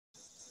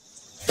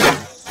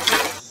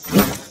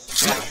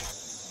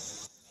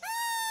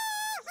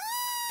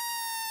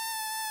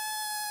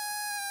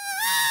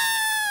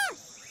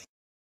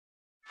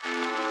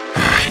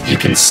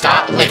can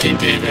stop licking,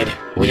 David.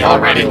 We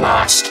already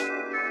lost.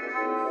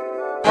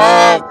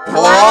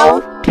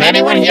 Hello? Can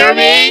anyone hear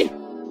me?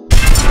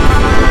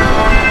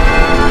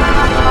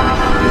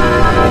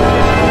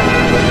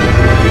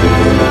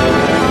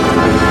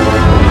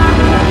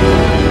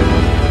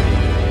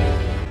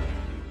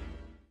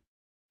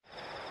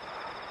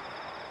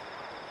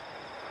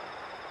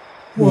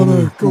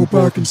 Wanna go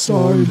back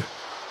inside?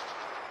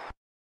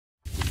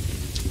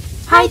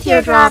 Hi,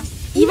 Teardrop.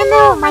 Even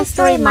though my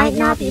story might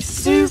not be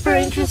super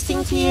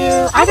interesting to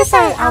you, I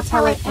decided I'll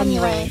tell it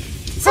anyway.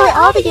 So it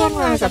all began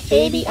when I was a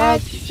baby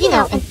egg. You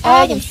know, an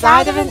egg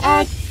inside of an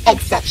egg.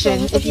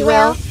 Eggception, if you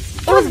will.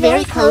 It was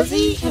very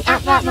cozy, and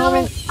at that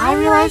moment, I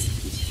realized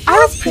I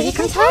was pretty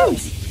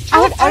content.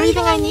 I had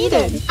everything I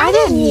needed. I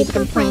didn't need to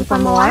complain for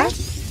more.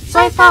 So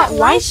I thought,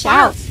 why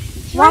shout?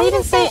 Why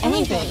even say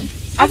anything?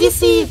 As you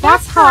see,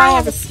 that's how I,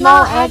 as a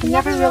small egg,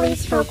 never really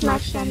spoke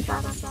much and blah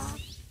blah blah.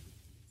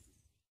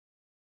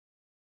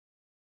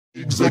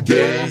 Eggs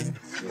again,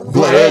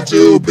 glad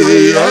to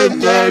be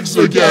an eggs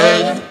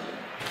again.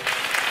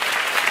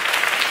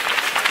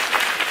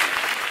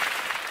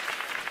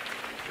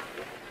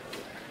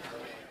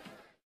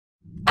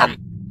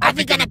 Are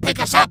they gonna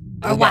pick us up,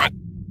 or what?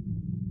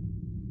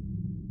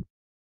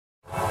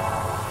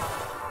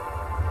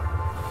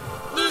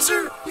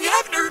 Loser, we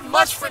haven't heard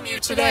much from you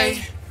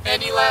today.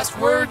 Any last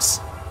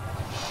words?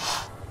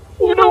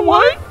 You know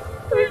what?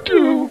 I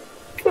do.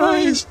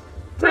 Guys,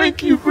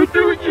 thank you for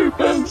doing your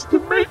best to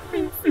make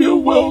me feel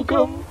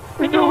welcome.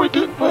 I know it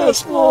didn't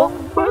last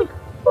long, but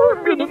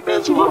I'm gonna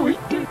miss what we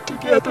did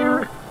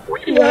together.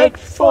 We had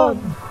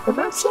fun, and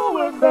that's all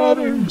that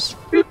matters.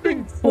 Good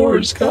thing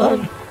 4's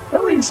gone.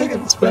 At least I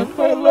can spend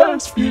my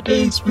last few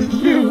days with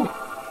you.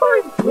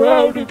 I'm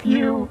proud of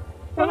you,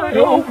 and I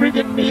hope we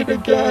can meet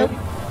again.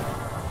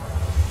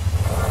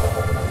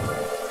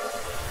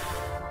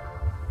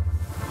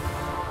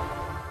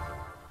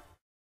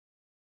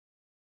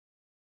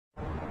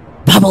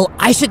 Bubble,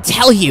 I should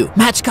tell you,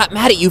 Match got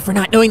mad at you for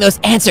not knowing those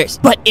answers,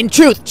 but in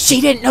truth,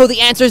 she didn't know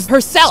the answers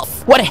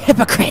herself. What a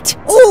hypocrite.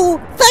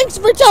 Ooh, thanks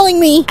for telling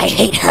me. I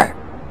hate her.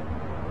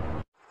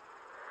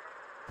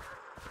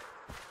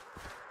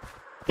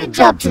 Good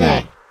job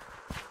today.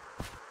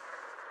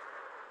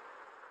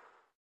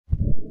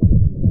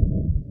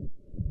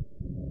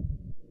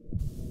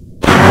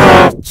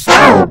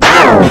 So,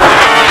 Bow!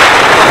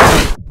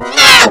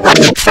 Now what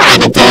are you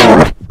trying to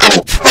do?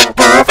 Any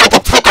twinkles I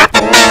could take off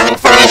the moon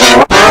for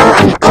you? Oh,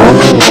 I'm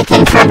only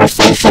making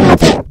conversation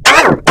with you.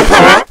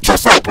 Oh,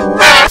 just like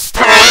last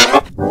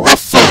time.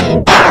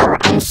 Listen, Bow,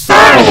 I'm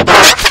sorry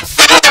about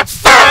saying I'm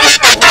sorry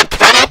when I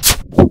couldn't.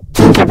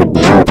 You never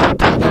knew that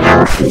by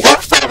now.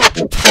 You've set a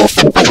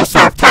reputation for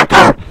yourself,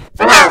 Taco.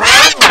 For all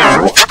I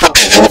know, I could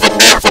be using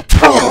me as a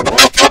tool to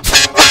make your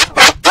team win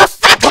right this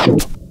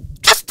second.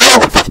 Just deal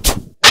with it.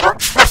 I don't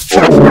trust you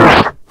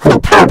anymore. You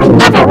probably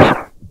never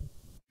will.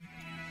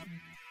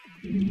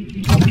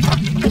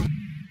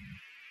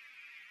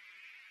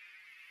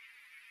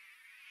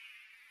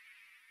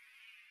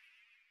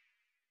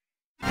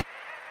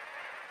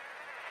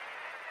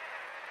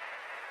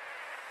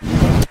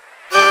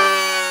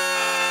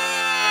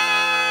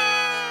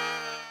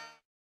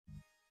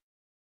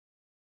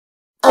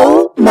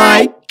 Oh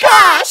my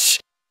gosh!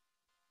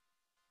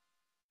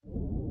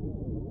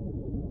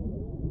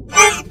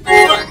 Why am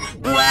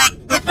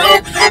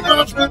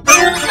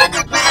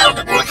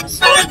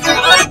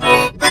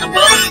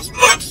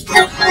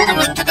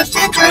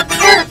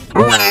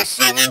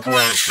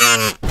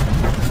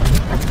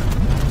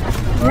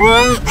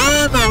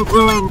I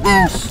doing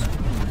this?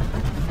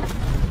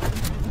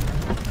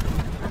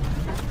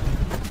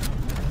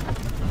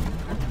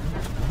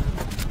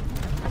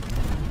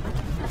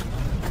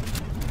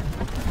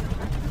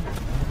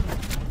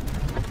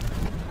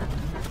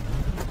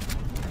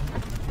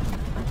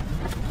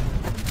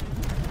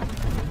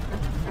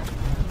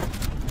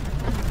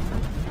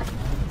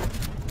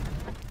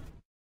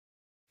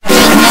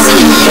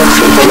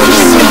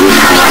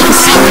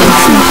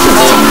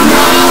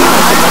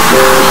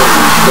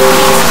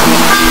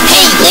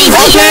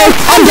 Okay,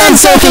 I'm done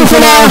surfing for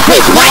now.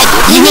 Wait, what?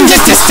 You can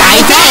just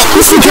decide that?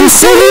 This becomes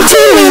so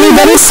routine,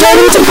 but it's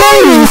starting to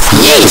bore me.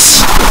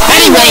 Yeesh.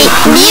 Anyway,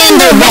 me and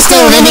the rest of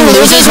the living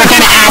losers were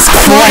gonna ask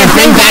 4 to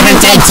bring back our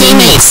dead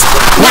teammates.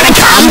 Wanna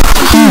come?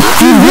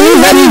 You really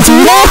let me do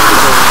that?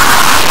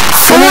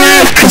 4,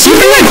 could you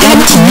bring our dead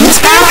teammates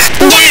back?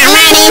 Get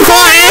ready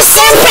for a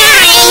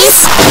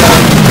surprise!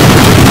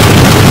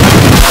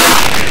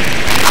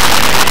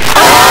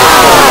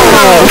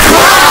 Oh,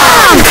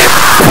 fuck!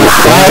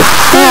 What?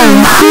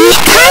 We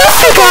kind of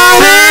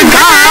forgot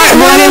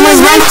what it was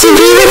like to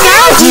be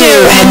without you,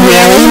 and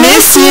really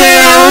miss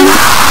you.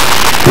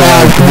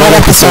 Well, what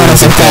episode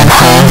is it then,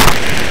 huh?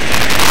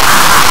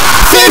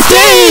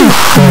 15!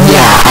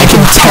 Yeah, I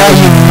can tell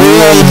you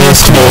really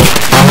missed me.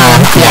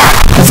 Yeah.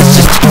 This is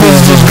just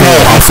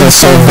great. I feel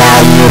so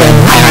valued, and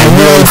I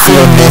really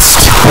feel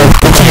missed.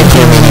 They can't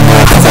hear me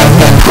anymore because I've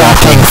been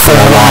walking for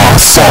a while,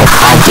 so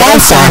I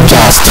guess I'm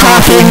just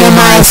talking to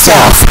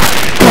myself.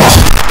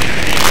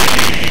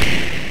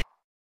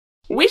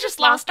 We just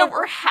that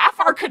we're half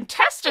our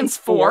contestants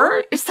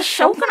for. Is the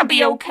show gonna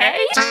be okay?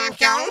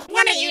 Taco,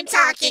 what are you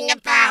talking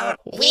about?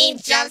 We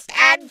just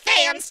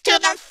advanced to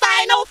the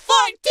final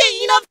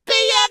 14 of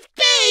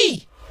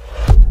BFB!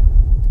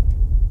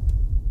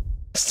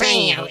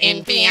 See you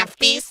in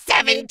BFB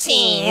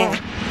 17.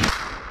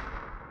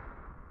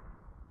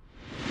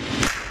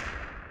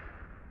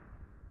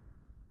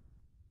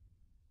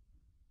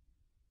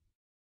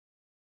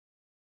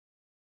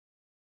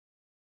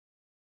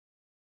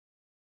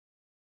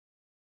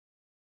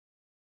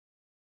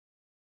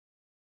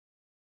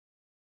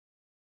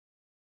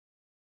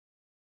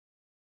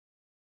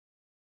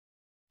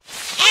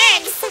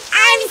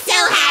 I'm so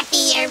happy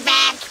you're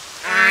back.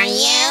 Are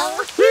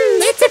you?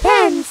 It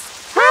depends.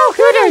 How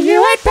good are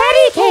you at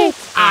patty cake?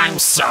 I'm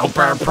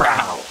super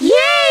proud.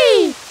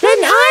 Yay!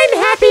 Then I'm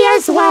happy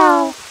as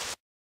well.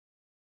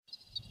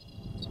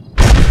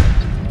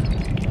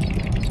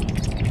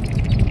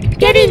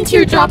 Get in,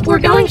 Teardrop. We're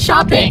going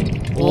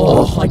shopping.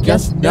 Oh, I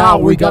guess now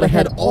we gotta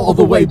head all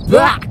the way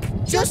back.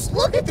 Just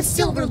look at the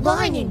silver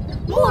lining.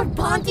 More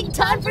bonding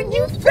time for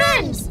new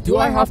friends. Do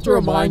I have to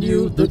remind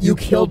you that you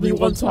killed me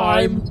one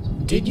time?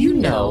 Did you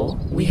know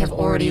we have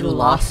already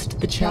lost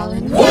the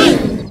challenge?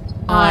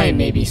 I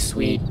may be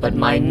sweet, but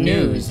my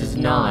news is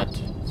not.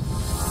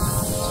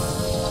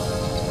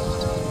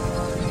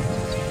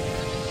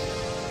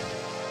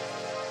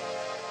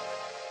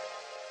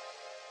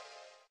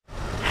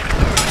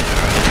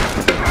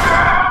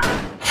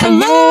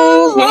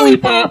 Hello,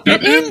 Lollipop!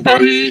 Get in,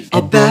 buddy!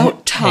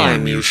 About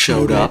time you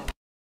showed up.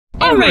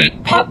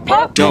 Alright, Pop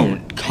Pop.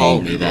 Don't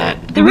call me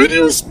that. The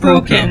radio's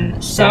broken,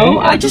 so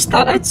I just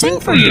thought I'd sing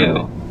for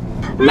you.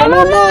 La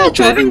la la,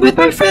 driving with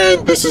my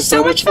friend, this is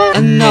so much fun!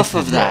 Enough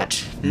of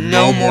that.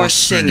 No more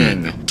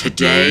singing.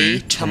 Today,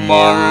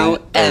 tomorrow,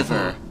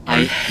 ever.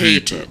 I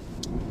hate it.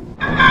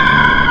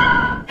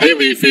 Hey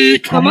Leafy,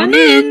 come on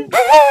in!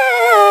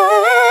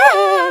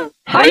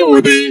 Hi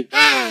Woody!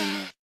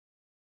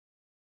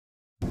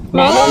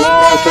 La la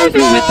la,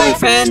 driving with my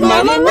friend,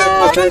 la la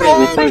la, driving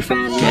with my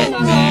friend. Get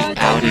me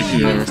out of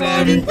here.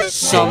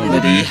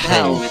 Somebody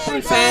help.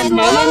 My friend,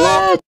 la la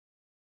la.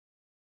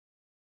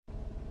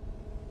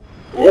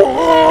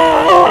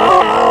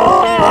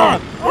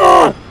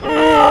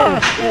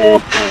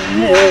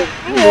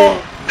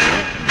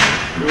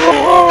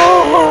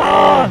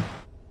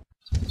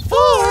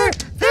 Four,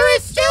 there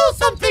is still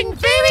something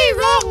very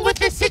wrong with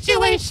the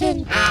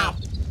situation. Oh,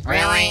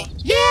 really?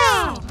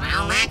 Yeah.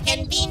 Well, that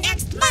can be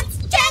next month's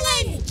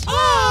challenge!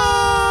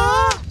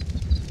 Aww.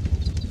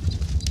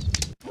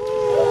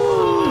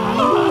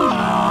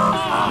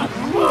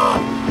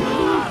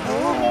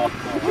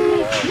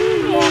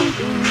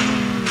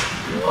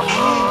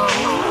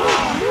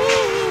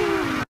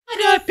 What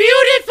a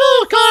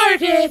beautiful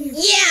garden!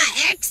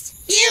 Yeah,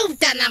 X, you've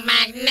done a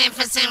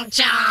magnificent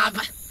job.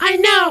 I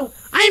know.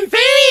 I'm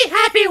very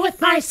happy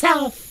with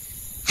myself.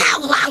 How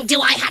long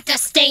do I have to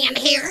stand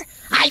here?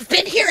 I've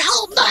been here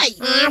all night.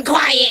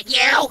 Quiet,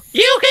 you.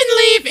 You can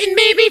leave in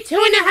maybe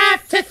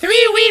 2.5 to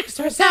 3 weeks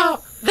or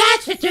so.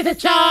 That should do the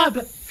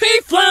job.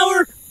 Hey,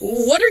 Flower!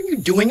 What are you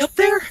doing up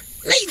there?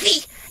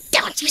 Leafy,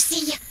 don't you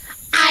see?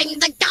 I'm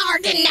the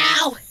garden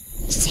now.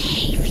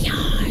 Save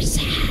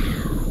yourself.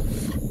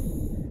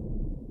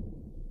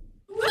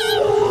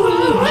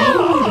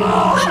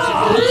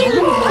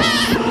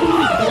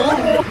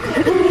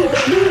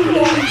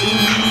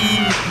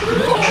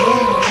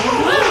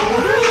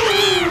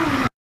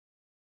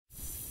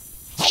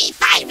 Hey,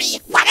 Fiery,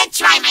 wanna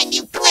try my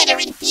new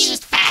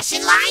glitter-infused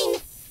fashion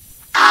line?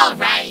 All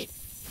right.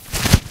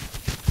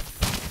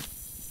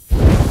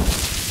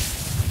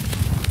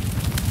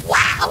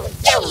 Wow,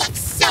 you look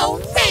so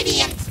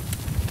radiant!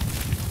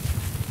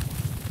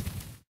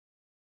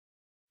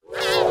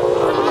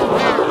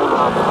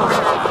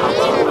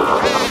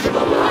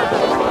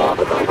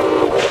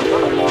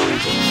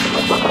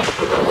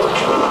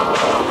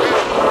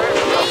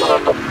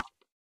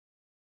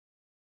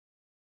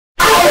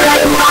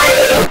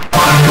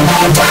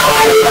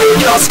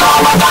 You'll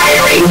stall a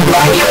diary,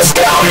 but you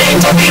still need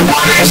to be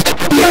punished.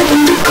 You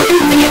need to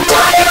clean the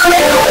entire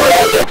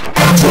neighborhood.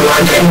 That's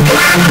what it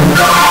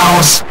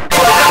goes.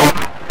 Well,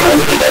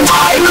 the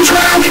entire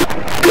track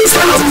is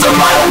thousands of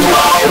miles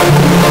long.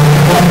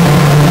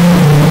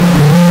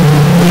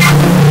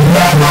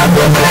 That's not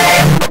the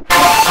plan.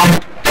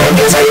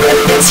 Because I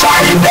really get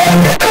started then.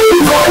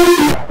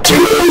 1, 2,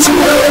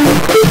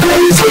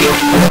 3,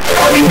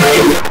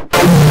 everything.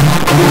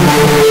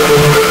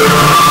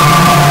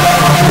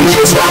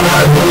 Just stop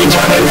hurting each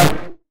other.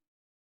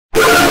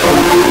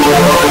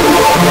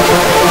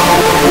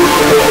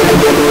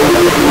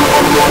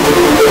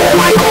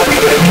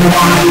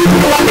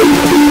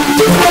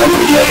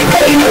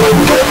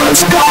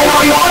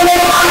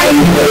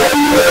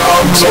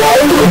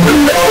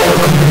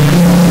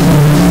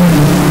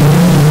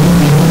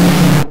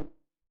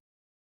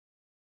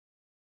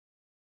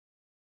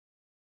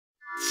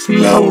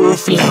 Flower,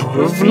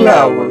 flower,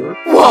 flower.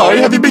 Why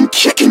have you been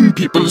kicking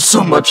people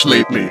so much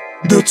lately?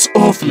 That's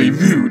awfully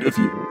rude of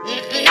you.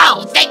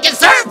 No, they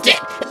deserved it.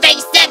 They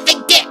said they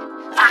did.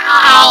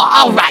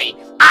 All right.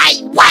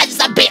 I was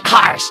a bit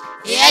harsh.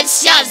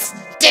 It's just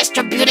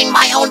distributing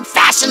my own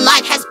fashion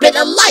line has been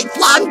a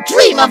lifelong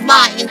dream of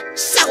mine.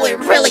 So it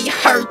really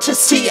hurt to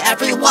see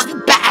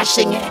everyone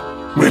bashing it.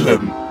 Well,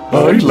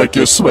 I like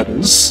your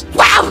sweaters.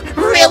 Wow,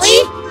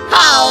 really?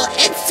 Oh,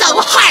 it's so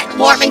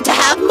heartwarming to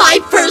have my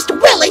first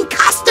willing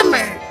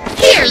customer.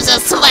 Here's a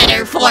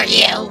sweater for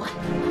you.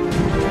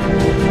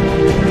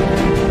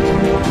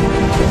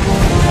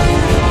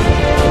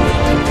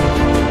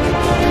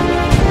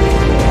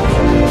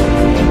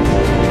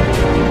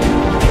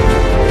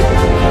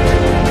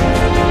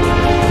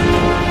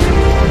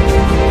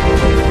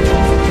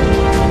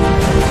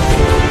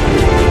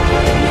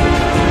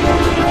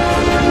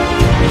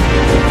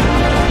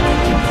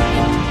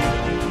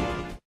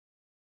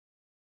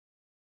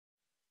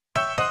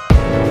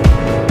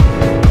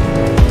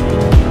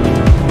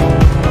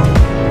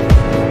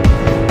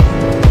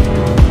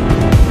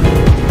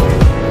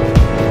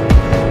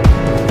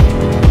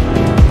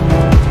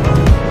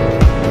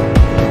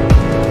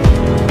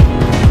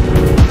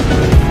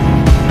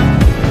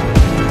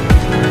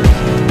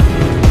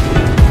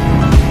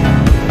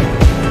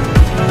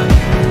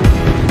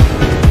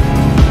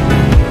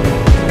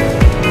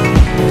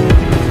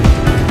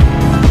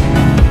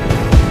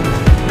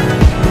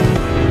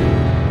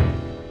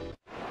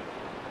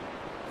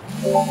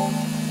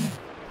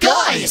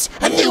 Guys,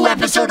 a new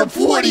episode of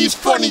Woody's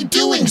Funny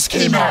Doings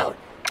came out.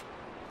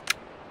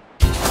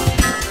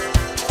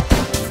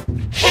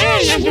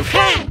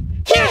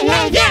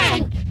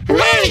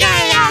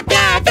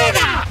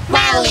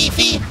 Wow,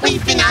 Leafy,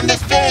 we've been on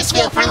this Ferris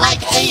wheel for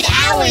like 8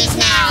 hours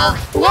now.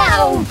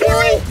 Wow,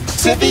 really?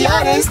 To be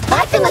honest,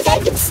 I feel like I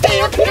could stay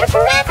up here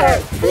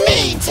forever.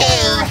 me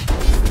too.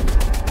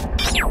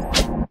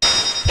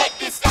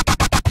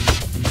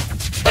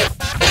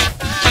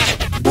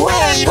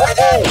 Wait,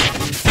 Woody!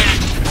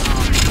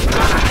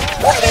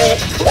 Woody,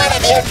 what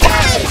have you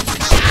done?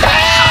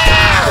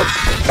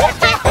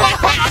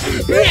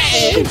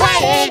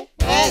 Hey,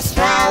 this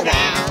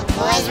program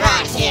was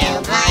brought to you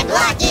by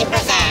Blocky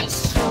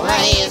Presents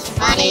Woody's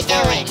Funny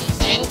Doings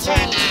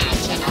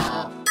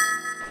International.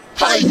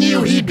 I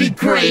knew he'd be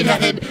great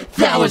at it.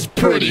 That was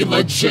pretty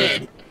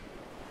legit.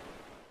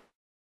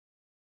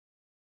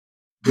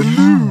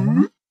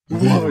 Hello?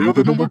 Why are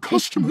there no more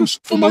customers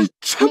for my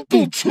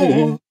temple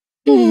tour?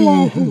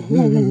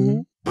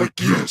 Oh, I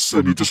guess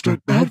I need to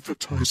start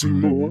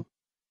advertising more.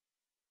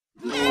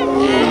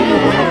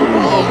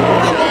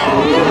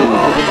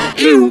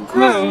 Ew,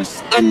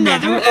 gross.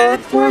 Another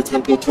ad for a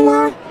temple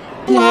tour?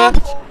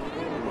 Blocked.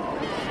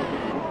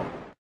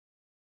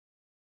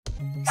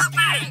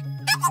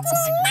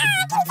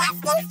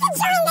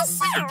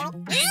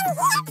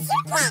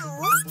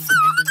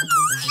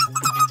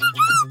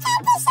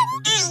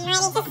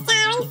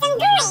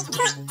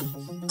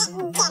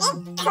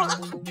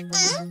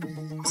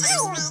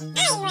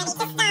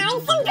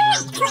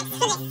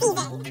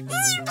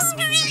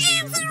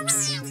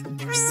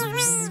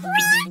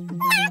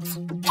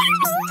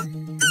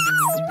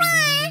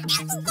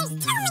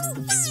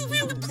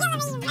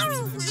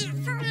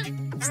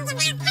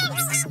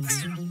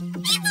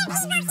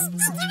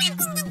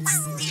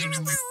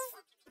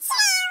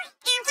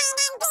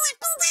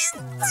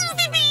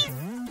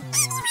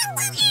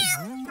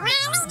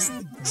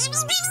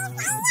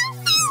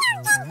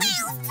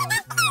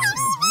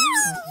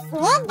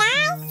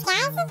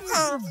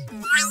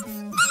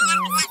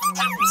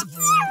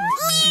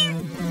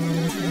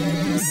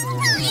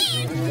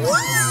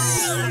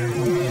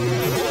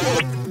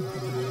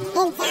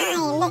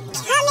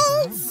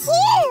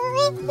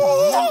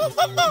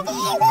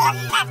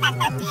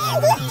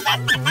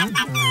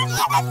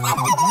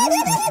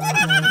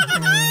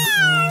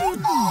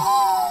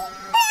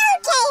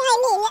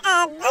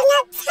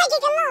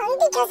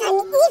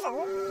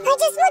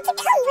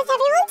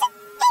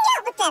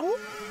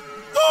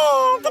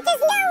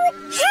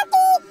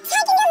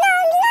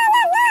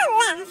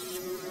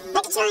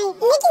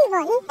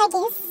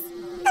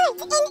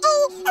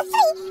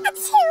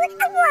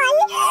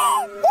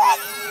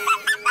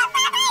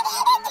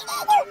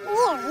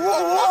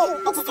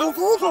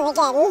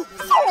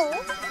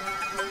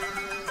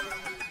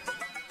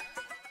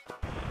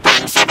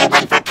 Thanks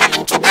everyone for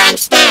coming to my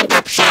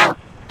stand-up show.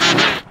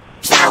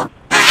 So,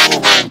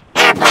 anyway,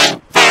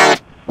 airplane,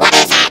 food, what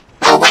is it?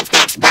 Oh, what's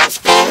next, bus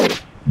food?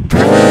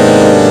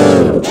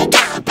 Boo!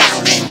 Don't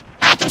bell me.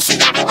 I can see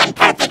everyone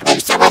perfectly,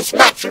 so it's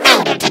much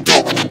ruder to do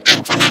in an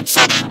infinite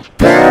setting.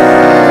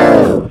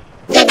 Boo!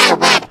 You know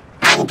what?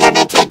 I'm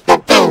gonna take the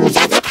booze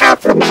as a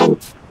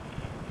compliment.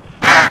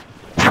 Now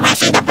I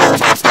see the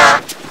booze has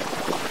stopped.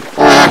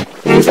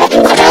 Is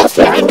anyone else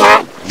hearing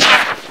that?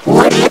 Yeah.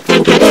 What do you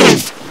think it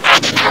is? I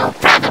don't know.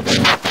 Probably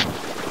nothing.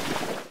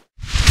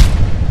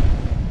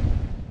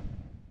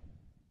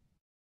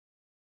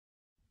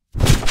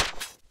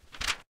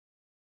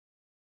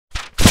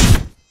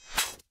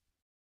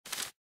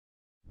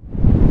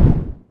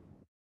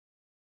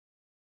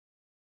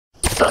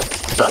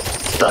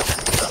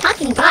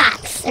 Talking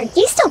box, are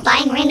you still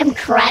buying random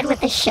crud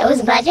with the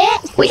show's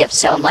budget? We have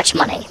so much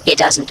money, it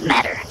doesn't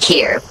matter.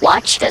 Here,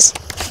 watch this.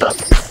 Oh,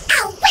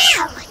 Oh,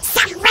 wow!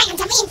 Some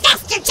random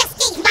investor just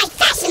gave my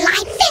fashion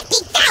line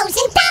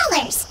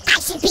 $50,000! I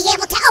should be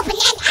able to open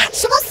an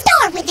actual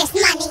store with this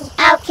money!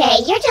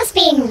 Okay, you're just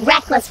being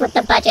reckless with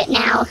the budget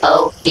now.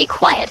 Oh, be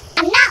quiet.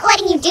 I'm not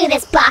letting you do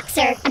this,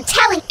 Boxer. I'm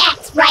telling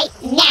X right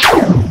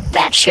now!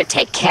 That should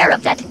take care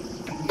of that.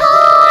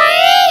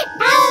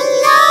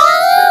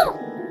 Hello?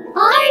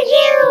 Are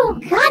you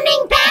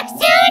coming back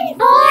soon?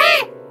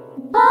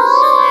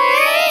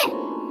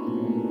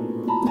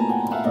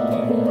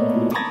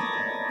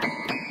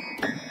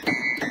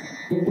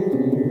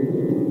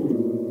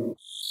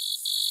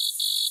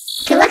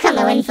 Good luck on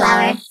the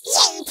windflower.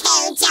 You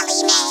too,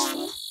 Jelly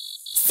Man.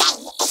 Say,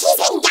 he's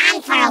been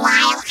gone for a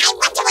while. I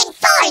wonder when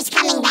Four's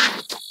coming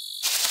back.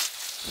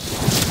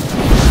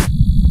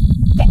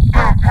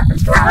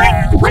 Flower,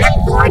 what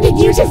on Four did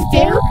you just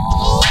do?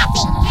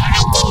 Nothing.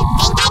 I didn't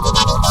think I did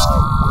anything.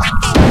 What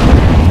the?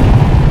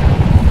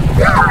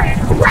 Flower,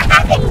 what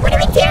happened? What did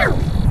we do?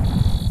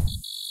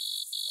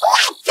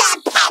 What the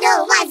pedal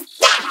was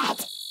that?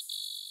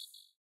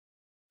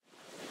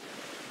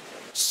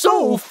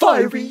 So,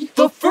 Fiery,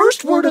 the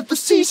first word of the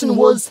season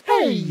was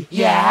hey.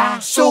 Yeah?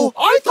 So,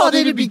 I thought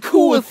it'd be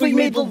cool if we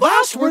made the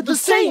last word the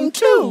same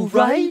too,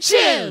 right?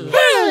 Chill!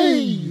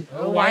 Hey!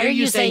 Why are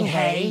you saying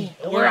hey?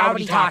 We're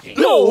already talking.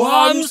 No,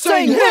 I'm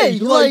saying hey,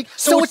 like,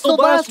 so it's the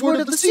last word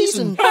of the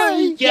season.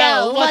 Hey!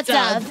 Yo, what's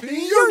up?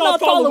 You're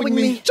not following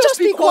me. Just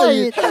be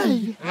quiet.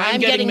 Hey!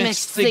 I'm getting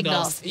mixed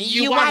signals.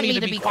 You want me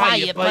to be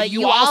quiet, but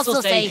you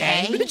also say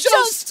hey?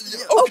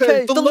 Just,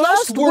 okay, the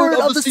last word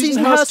of the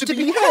season has to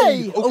be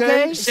hey,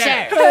 okay? Sure.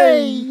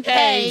 Hey!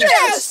 Hey!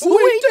 Yes! We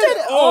did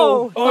it!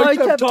 Oh, I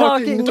kept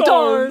talking,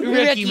 darn.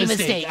 Rookie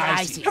mistake,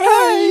 I see.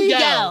 Hey!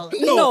 Yo!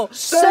 No,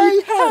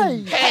 say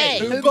hey!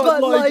 Hey!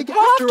 But like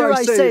after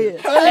I say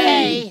it.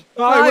 Hey!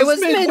 I was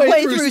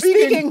midway through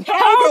speaking.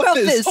 How about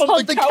this?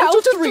 On the count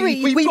of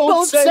three, we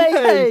both say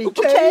hey,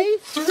 okay?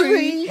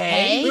 3.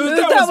 Hey?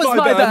 That was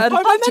my bad.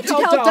 I meant to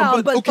count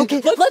down, but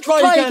okay, let's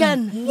try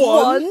again.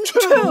 1,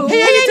 2.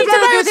 Hey, I need to go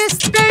do this.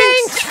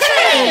 Thanks!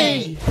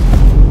 Hey!